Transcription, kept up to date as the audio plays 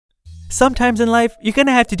Sometimes in life, you're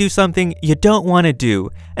gonna have to do something you don't want to do.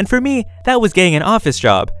 And for me, that was getting an office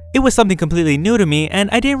job. It was something completely new to me and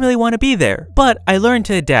I didn't really want to be there. But I learned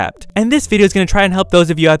to adapt. And this video is gonna try and help those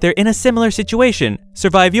of you out there in a similar situation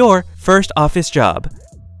survive your first office job.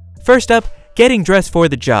 First up, getting dressed for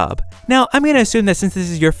the job. Now, I'm gonna assume that since this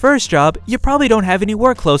is your first job, you probably don't have any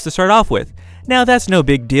work clothes to start off with. Now, that's no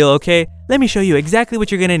big deal, okay? Let me show you exactly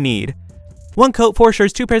what you're gonna need. 1 coat, 4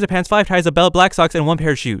 shirts, 2 pairs of pants, 5 ties, a belt, black socks, and 1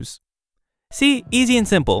 pair of shoes. See, easy and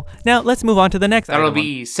simple. Now, let's move on to the next item. That'll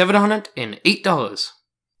be $708.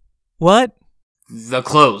 What? The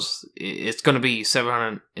clothes. It's gonna be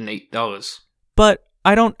 $708. But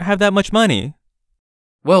I don't have that much money.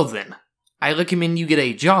 Well then, I recommend you get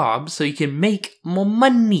a job so you can make more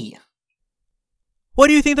money. What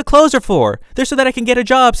do you think the clothes are for? They're so that I can get a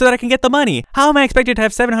job, so that I can get the money. How am I expected to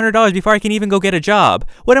have $700 before I can even go get a job?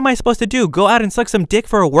 What am I supposed to do? Go out and suck some dick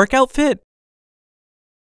for a work outfit?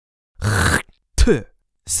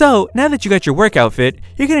 So, now that you got your work outfit,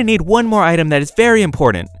 you're gonna need one more item that is very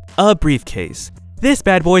important. A briefcase. This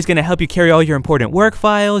bad boy is gonna help you carry all your important work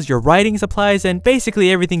files, your writing supplies, and basically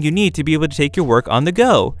everything you need to be able to take your work on the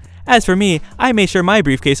go. As for me, I made sure my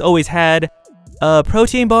briefcase always had a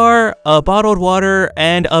protein bar, a bottled water,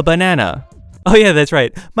 and a banana. Oh yeah, that's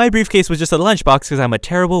right. My briefcase was just a lunchbox because I'm a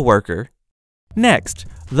terrible worker. Next,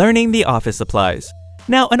 learning the office supplies.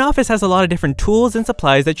 Now, an office has a lot of different tools and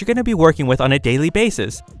supplies that you're going to be working with on a daily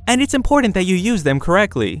basis, and it's important that you use them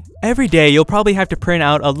correctly. Every day, you'll probably have to print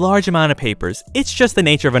out a large amount of papers. It's just the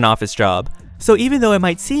nature of an office job. So even though it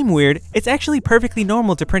might seem weird, it's actually perfectly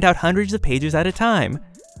normal to print out hundreds of pages at a time.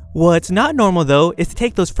 What's not normal though is to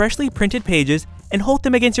take those freshly printed pages and hold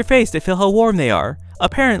them against your face to feel how warm they are.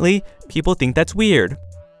 Apparently, people think that's weird.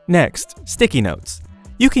 Next, sticky notes.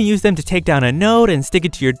 You can use them to take down a note and stick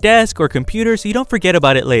it to your desk or computer so you don't forget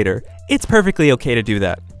about it later. It's perfectly okay to do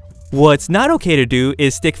that. What's not okay to do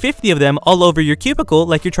is stick 50 of them all over your cubicle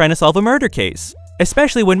like you're trying to solve a murder case.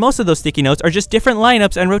 Especially when most of those sticky notes are just different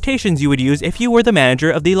lineups and rotations you would use if you were the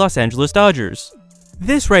manager of the Los Angeles Dodgers.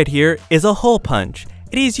 This right here is a hole punch.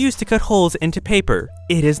 It is used to cut holes into paper.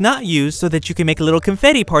 It is not used so that you can make little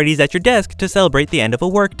confetti parties at your desk to celebrate the end of a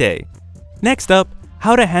workday. Next up,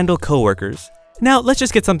 how to handle coworkers. Now, let's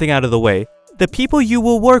just get something out of the way. The people you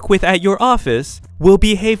will work with at your office will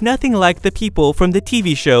behave nothing like the people from the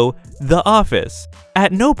TV show, The Office.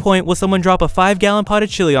 At no point will someone drop a 5-gallon pot of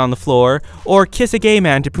chili on the floor or kiss a gay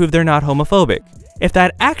man to prove they're not homophobic. If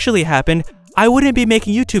that actually happened, I wouldn't be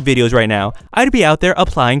making YouTube videos right now. I'd be out there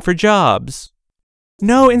applying for jobs.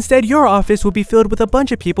 No, instead your office will be filled with a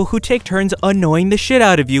bunch of people who take turns annoying the shit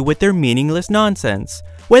out of you with their meaningless nonsense.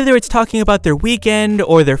 Whether it's talking about their weekend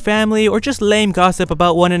or their family or just lame gossip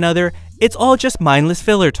about one another, it's all just mindless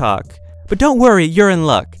filler talk. But don't worry, you're in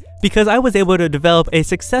luck, because I was able to develop a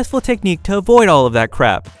successful technique to avoid all of that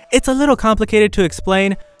crap. It's a little complicated to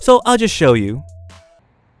explain, so I'll just show you.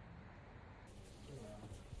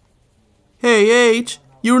 Hey H,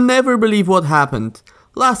 you'll never believe what happened.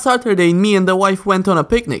 Last Saturday, me and the wife went on a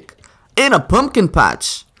picnic. In a pumpkin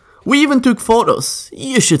patch. We even took photos.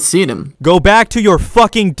 You should see them. Go back to your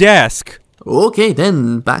fucking desk! Okay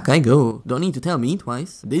then, back I go. Don't need to tell me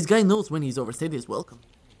twice. This guy knows when he's overstayed his welcome.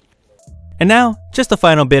 And now, just a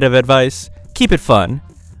final bit of advice. Keep it fun.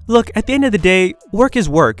 Look, at the end of the day, work is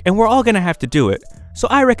work, and we're all gonna have to do it. So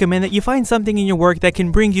I recommend that you find something in your work that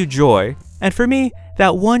can bring you joy. And for me,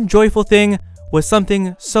 that one joyful thing was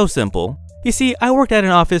something so simple. You see, I worked at an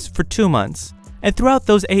office for 2 months, and throughout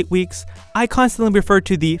those 8 weeks, I constantly referred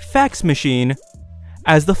to the fax machine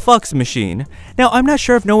as the fucks machine. Now, I'm not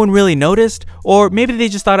sure if no one really noticed, or maybe they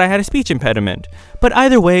just thought I had a speech impediment, but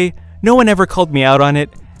either way, no one ever called me out on it,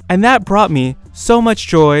 and that brought me so much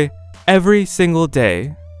joy every single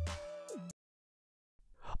day.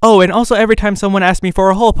 Oh, and also every time someone asked me for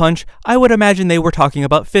a hole punch, I would imagine they were talking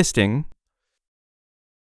about fisting.